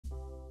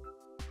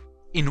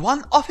In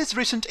one of his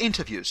recent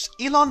interviews,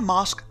 Elon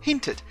Musk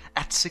hinted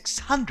at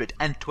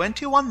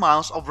 621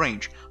 miles of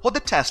range for the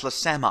Tesla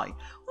Semi,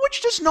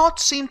 which does not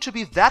seem to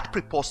be that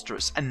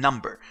preposterous a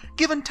number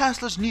given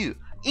Tesla's new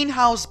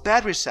in-house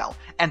battery cell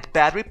and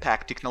battery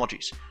pack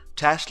technologies.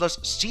 Tesla's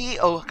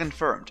CEO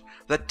confirmed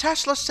that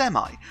Tesla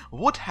Semi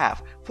would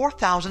have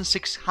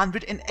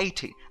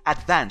 4,680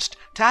 advanced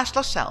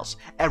Tesla cells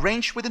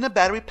arranged within a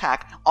battery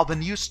pack of a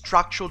new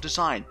structural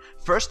design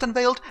first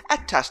unveiled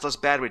at Tesla's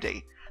Battery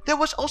Day. There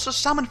was also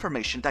some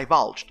information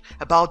divulged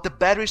about the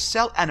battery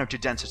cell energy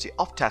density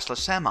of Tesla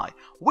Semi,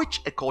 which,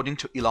 according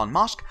to Elon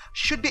Musk,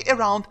 should be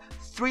around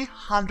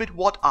 300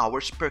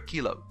 watt-hours per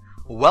kilo.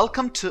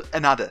 Welcome to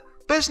another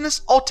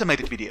business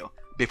automated video.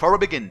 Before we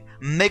begin,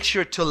 make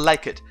sure to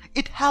like it.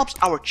 It helps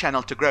our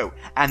channel to grow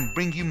and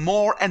bring you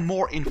more and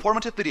more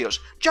informative videos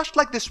just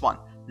like this one.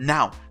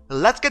 Now,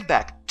 let's get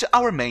back to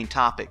our main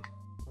topic.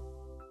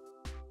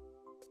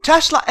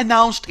 Tesla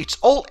announced its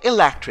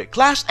all-electric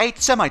Class 8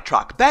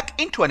 semi-truck back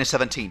in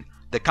 2017.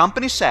 The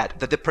company said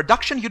that the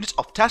production units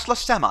of Tesla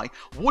Semi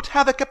would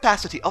have a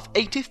capacity of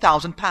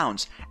 80,000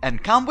 pounds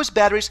and come with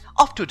batteries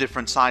of two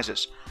different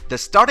sizes. The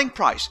starting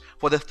price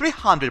for the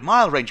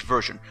 300-mile range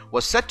version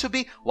was said to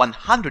be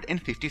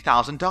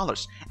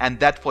 $150,000, and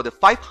that for the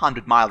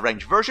 500-mile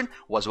range version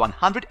was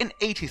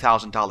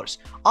 $180,000.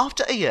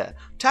 After a year,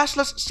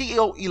 Tesla's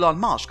CEO Elon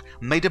Musk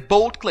made a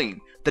bold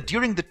claim that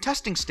during the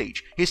testing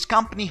stage, his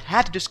company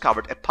had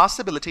discovered a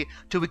possibility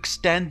to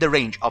extend the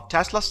range of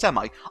Tesla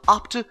Semi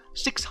up to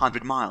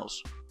 600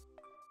 miles.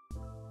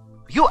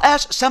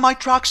 US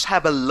semi-trucks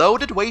have a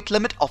loaded weight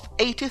limit of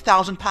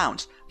 80,000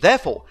 pounds.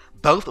 Therefore,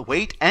 both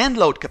weight and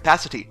load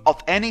capacity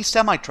of any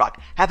semi-truck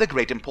have a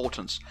great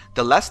importance.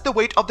 The less the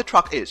weight of the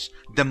truck is,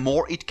 the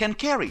more it can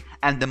carry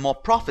and the more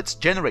profits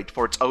generate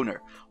for its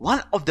owner.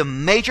 One of the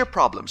major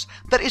problems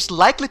that is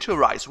likely to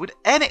arise with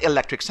any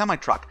electric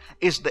semi-truck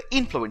is the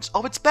influence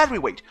of its battery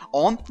weight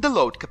on the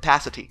load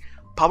capacity.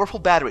 Powerful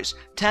batteries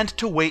tend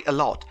to weigh a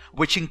lot,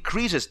 which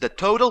increases the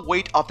total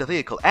weight of the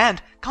vehicle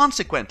and,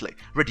 consequently,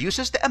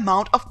 reduces the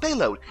amount of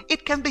payload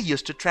it can be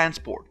used to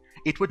transport.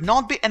 It would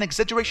not be an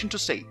exaggeration to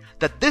say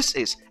that this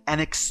is an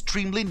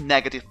extremely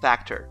negative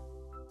factor.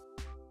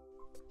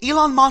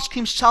 Elon Musk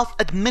himself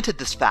admitted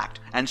this fact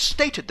and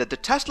stated that the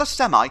Tesla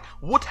Semi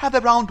would have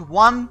around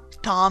 1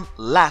 ton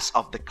less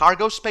of the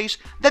cargo space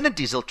than a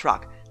diesel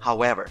truck.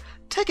 However,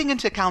 taking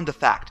into account the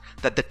fact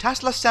that the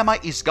Tesla Semi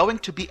is going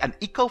to be an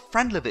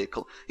eco-friendly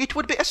vehicle, it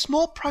would be a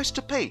small price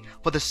to pay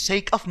for the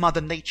sake of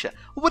Mother Nature,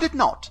 would it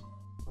not?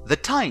 The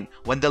time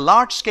when the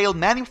large-scale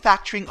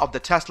manufacturing of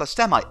the Tesla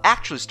Semi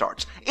actually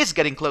starts is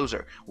getting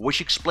closer, which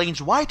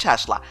explains why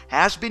Tesla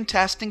has been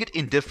testing it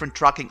in different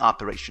trucking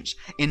operations.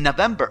 In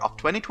November of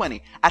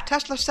 2020, a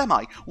Tesla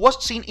Semi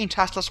was seen in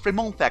Tesla's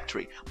Fremont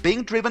factory,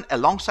 being driven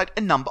alongside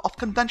a number of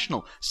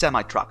conventional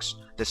semi-trucks.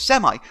 The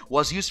Semi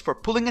was used for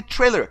pulling a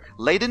trailer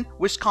laden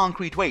with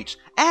concrete weights,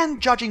 and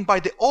judging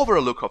by the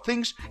overall look of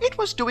things, it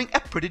was doing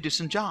a pretty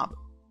decent job.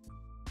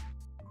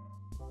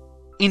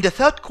 In the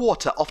third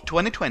quarter of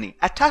 2020,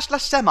 a Tesla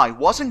Semi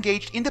was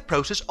engaged in the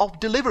process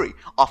of delivery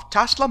of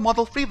Tesla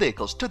Model 3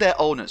 vehicles to their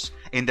owners.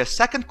 In the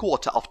second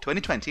quarter of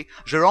 2020,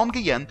 Jerome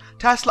Guillen,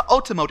 Tesla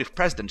Automotive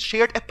president,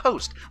 shared a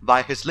post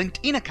via his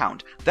LinkedIn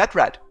account that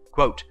read,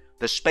 quote,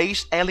 "The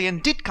space alien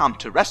did come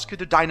to rescue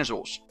the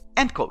dinosaurs,"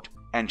 end quote,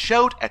 and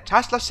showed a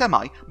Tesla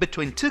Semi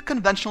between two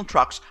conventional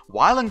trucks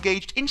while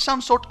engaged in some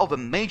sort of a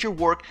major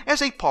work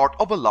as a part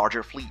of a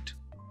larger fleet.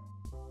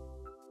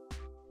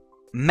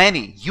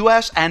 Many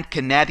US and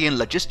Canadian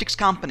logistics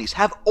companies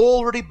have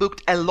already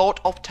booked a lot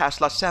of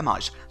Tesla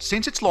Semis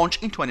since its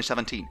launch in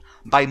 2017.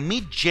 By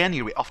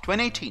mid-January of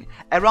 2018,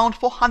 around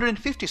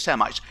 450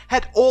 semis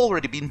had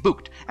already been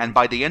booked, and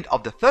by the end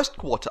of the first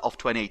quarter of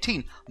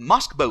 2018,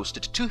 Musk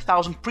boasted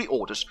 2,000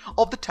 pre-orders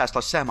of the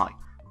Tesla Semi.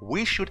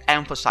 We should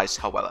emphasize,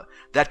 however,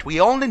 that we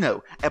only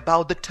know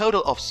about the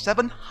total of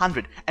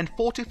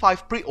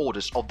 745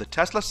 pre-orders of the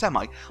Tesla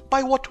Semi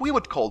by what we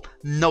would call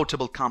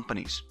notable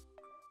companies.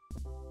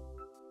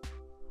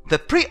 The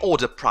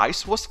pre-order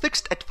price was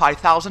fixed at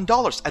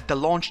 $5,000 at the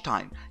launch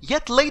time,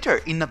 yet later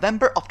in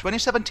November of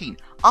 2017,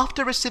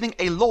 after receiving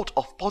a lot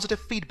of positive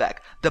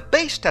feedback, the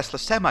base Tesla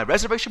Semi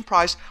reservation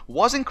price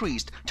was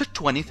increased to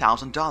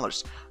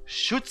 $20,000.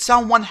 Should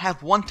someone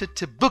have wanted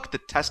to book the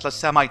Tesla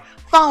Semi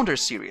Founder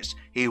Series,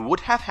 he would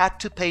have had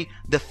to pay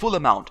the full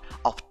amount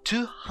of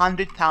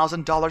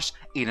 $200,000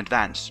 in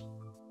advance.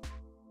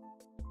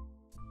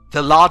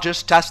 The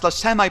largest Tesla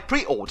Semi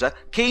pre-order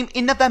came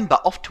in November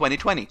of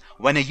 2020,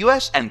 when a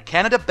US and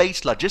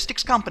Canada-based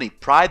logistics company,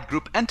 Pride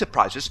Group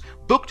Enterprises,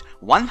 booked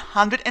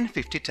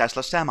 150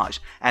 Tesla Semis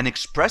and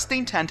expressed the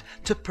intent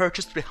to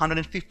purchase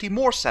 350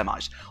 more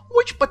semis,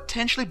 which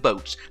potentially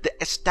bodes the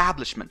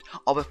establishment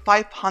of a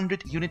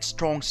 500-unit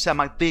strong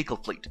semi-vehicle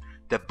fleet.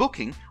 The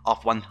booking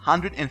of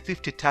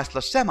 150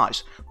 Tesla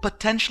semis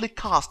potentially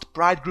cost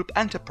Pride Group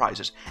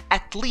Enterprises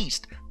at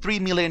least $3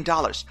 million,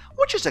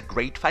 which is a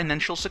great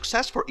financial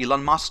success for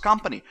Elon Musk's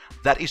company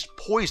that is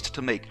poised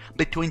to make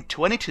between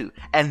 $22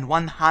 and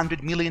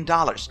 $100 million,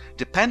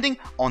 depending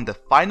on the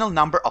final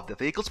number of the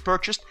vehicles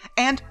purchased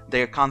and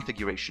their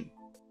configuration.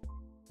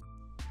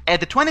 At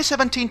the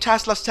 2017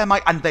 Tesla Semi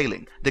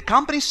unveiling, the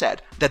company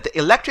said that the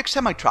electric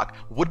semi-truck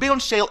would be on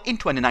sale in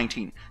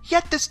 2019.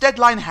 Yet this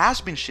deadline has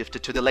been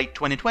shifted to the late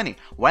 2020,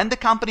 when the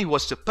company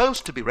was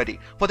supposed to be ready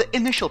for the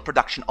initial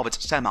production of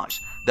its semis.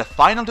 The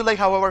final delay,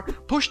 however,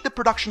 pushed the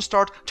production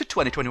start to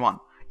 2021.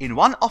 In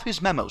one of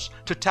his memos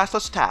to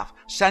Tesla staff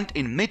sent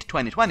in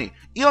mid-2020,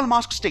 Elon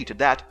Musk stated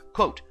that,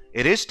 quote,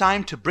 "It is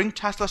time to bring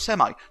Tesla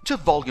Semi to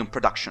volume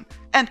production,"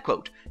 end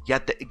quote.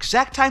 Yet the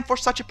exact time for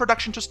such a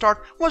production to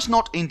start was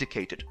not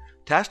indicated.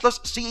 Tesla's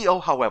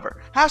CEO,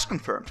 however, has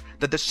confirmed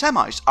that the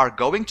semis are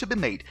going to be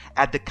made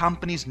at the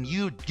company's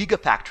new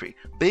Gigafactory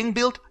being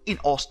built in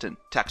Austin,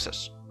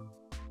 Texas.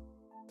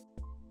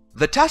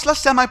 The Tesla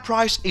Semi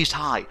price is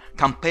high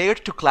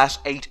compared to Class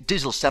 8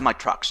 diesel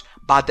semi-trucks,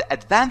 but the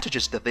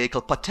advantages the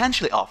vehicle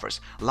potentially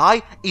offers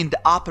lie in the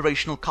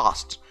operational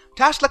costs.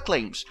 Tesla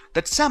claims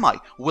that Semi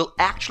will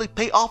actually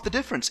pay off the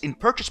difference in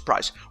purchase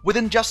price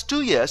within just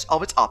 2 years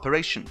of its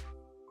operation.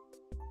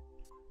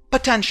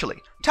 Potentially,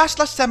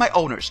 Tesla Semi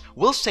owners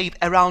will save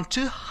around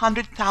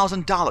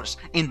 $200,000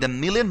 in the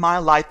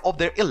million-mile life of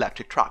their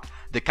electric truck.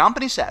 The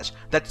company says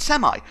that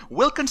Semi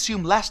will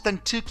consume less than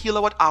 2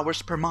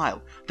 kilowatt-hours per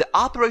mile. The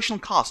operational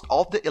cost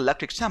of the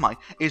electric Semi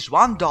is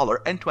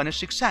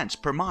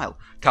 $1.26 per mile,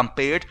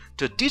 compared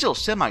to diesel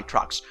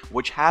semi-trucks,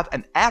 which have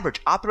an average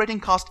operating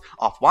cost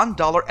of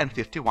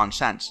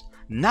 $1.51.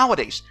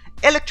 Nowadays,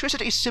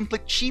 electricity is simply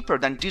cheaper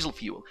than diesel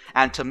fuel,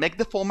 and to make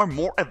the former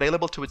more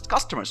available to its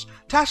customers,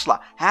 Tesla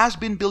has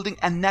been building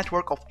a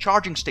network of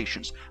charging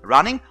stations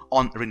running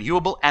on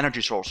renewable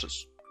energy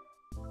sources.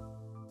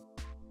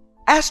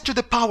 As to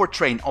the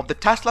powertrain of the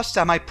Tesla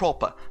Semi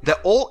proper, the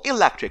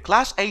all-electric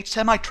Class 8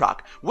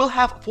 semi-truck will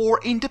have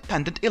 4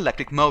 independent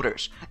electric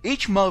motors.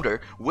 Each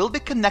motor will be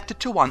connected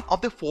to one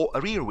of the 4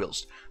 rear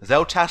wheels.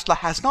 Though Tesla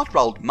has not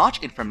rolled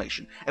much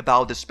information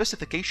about the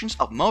specifications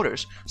of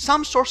motors,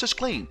 some sources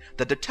claim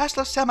that the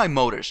Tesla Semi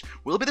motors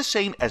will be the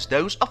same as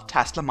those of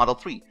Tesla Model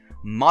 3.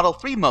 Model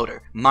 3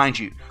 motor, mind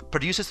you,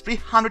 produces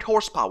 300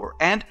 horsepower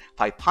and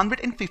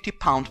 550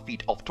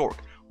 pound-feet of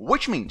torque,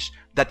 which means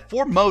that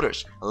 4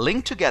 motors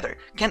linked together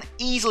can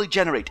easily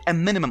generate a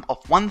minimum of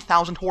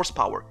 1000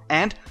 horsepower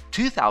and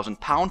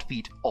 2000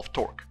 pound-feet of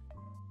torque.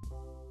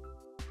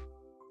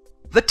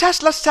 The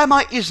Tesla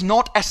Semi is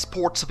not a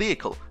sports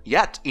vehicle,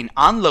 yet in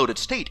unloaded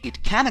state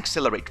it can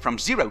accelerate from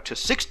 0 to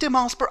 60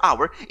 miles per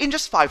hour in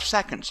just 5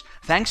 seconds,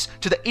 thanks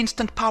to the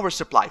instant power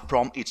supply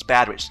from its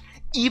batteries.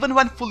 Even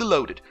when fully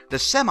loaded, the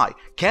Semi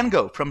can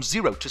go from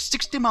 0 to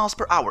 60 miles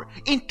per hour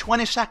in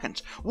 20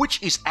 seconds,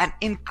 which is an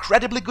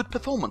incredibly good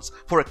performance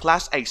for a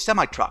Class A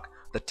semi-truck.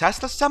 The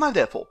Tesla Semi,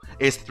 therefore,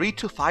 is 3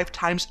 to 5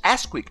 times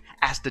as quick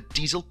as the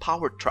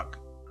diesel-powered truck.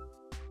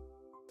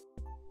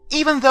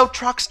 Even though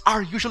trucks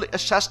are usually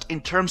assessed in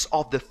terms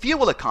of the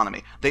fuel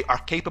economy they are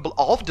capable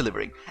of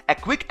delivering, a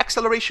quick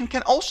acceleration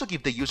can also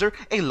give the user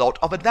a lot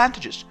of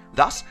advantages.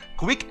 Thus,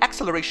 quick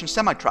acceleration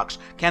semi-trucks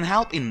can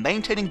help in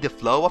maintaining the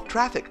flow of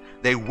traffic.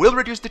 They will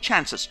reduce the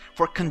chances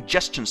for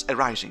congestions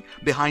arising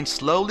behind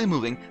slowly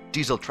moving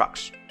diesel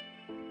trucks.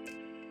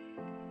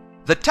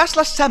 The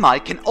Tesla Semi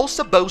can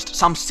also boast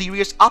some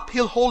serious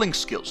uphill hauling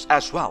skills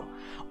as well.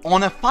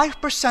 On a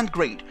 5%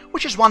 grade,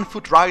 which is 1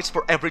 foot rise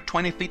for every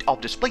 20 feet of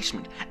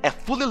displacement, a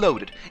fully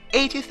loaded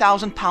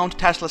 80,000-pound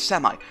Tesla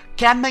Semi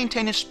can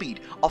maintain a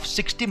speed of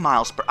 60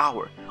 miles per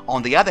hour.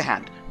 On the other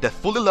hand, the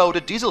fully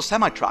loaded diesel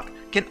semi-truck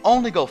can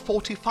only go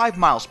 45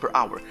 miles per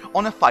hour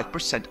on a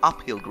 5%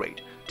 uphill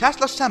grade.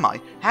 Tesla Semi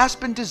has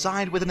been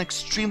designed with an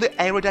extremely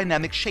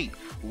aerodynamic shape,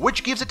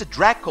 which gives it a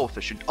drag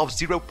coefficient of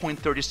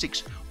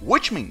 0.36,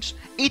 which means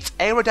its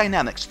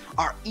aerodynamics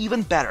are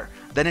even better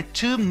than a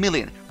 2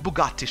 million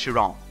Bugatti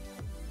Chiron.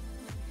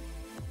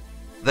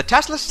 The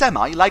Tesla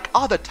Semi, like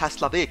other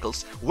Tesla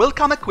vehicles, will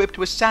come equipped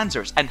with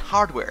sensors and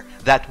hardware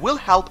that will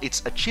help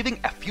its achieving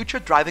a future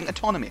driving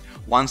autonomy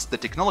once the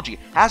technology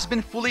has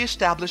been fully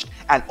established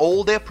and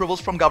all the approvals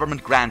from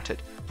government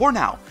granted. For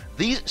now,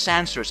 these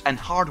sensors and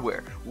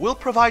hardware will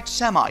provide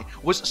Semi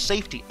with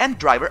safety and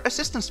driver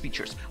assistance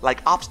features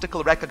like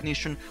obstacle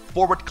recognition,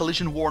 forward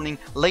collision warning,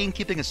 lane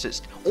keeping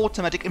assist,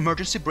 automatic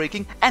emergency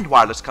braking, and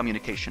wireless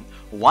communication.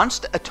 Once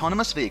the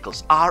autonomous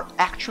vehicles are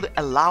actually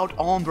allowed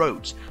on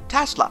roads,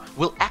 Tesla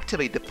will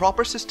activate the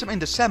proper system in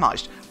the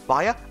semis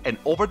via an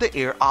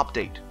over-the-air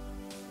update.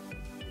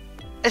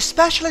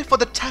 Especially for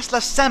the Tesla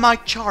Semi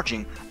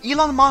charging,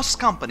 Elon Musk's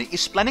company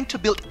is planning to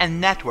build a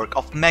network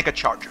of mega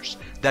chargers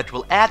that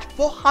will add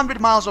 400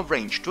 miles of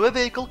range to a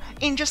vehicle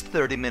in just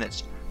 30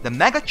 minutes. The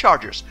mega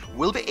chargers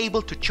will be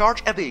able to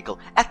charge a vehicle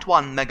at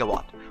 1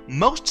 megawatt.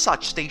 Most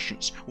such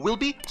stations will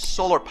be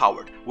solar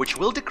powered, which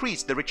will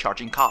decrease the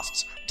recharging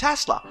costs.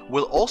 Tesla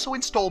will also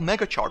install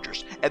mega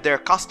chargers at their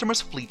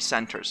customers' fleet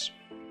centers.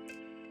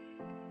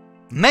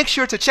 Make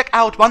sure to check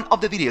out one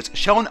of the videos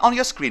shown on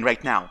your screen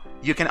right now.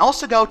 You can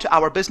also go to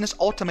our Business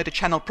Automated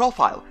channel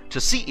profile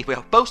to see if we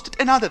have posted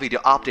another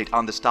video update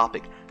on this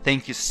topic.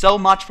 Thank you so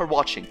much for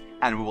watching,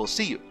 and we will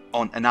see you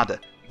on another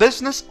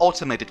Business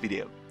Automated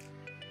video.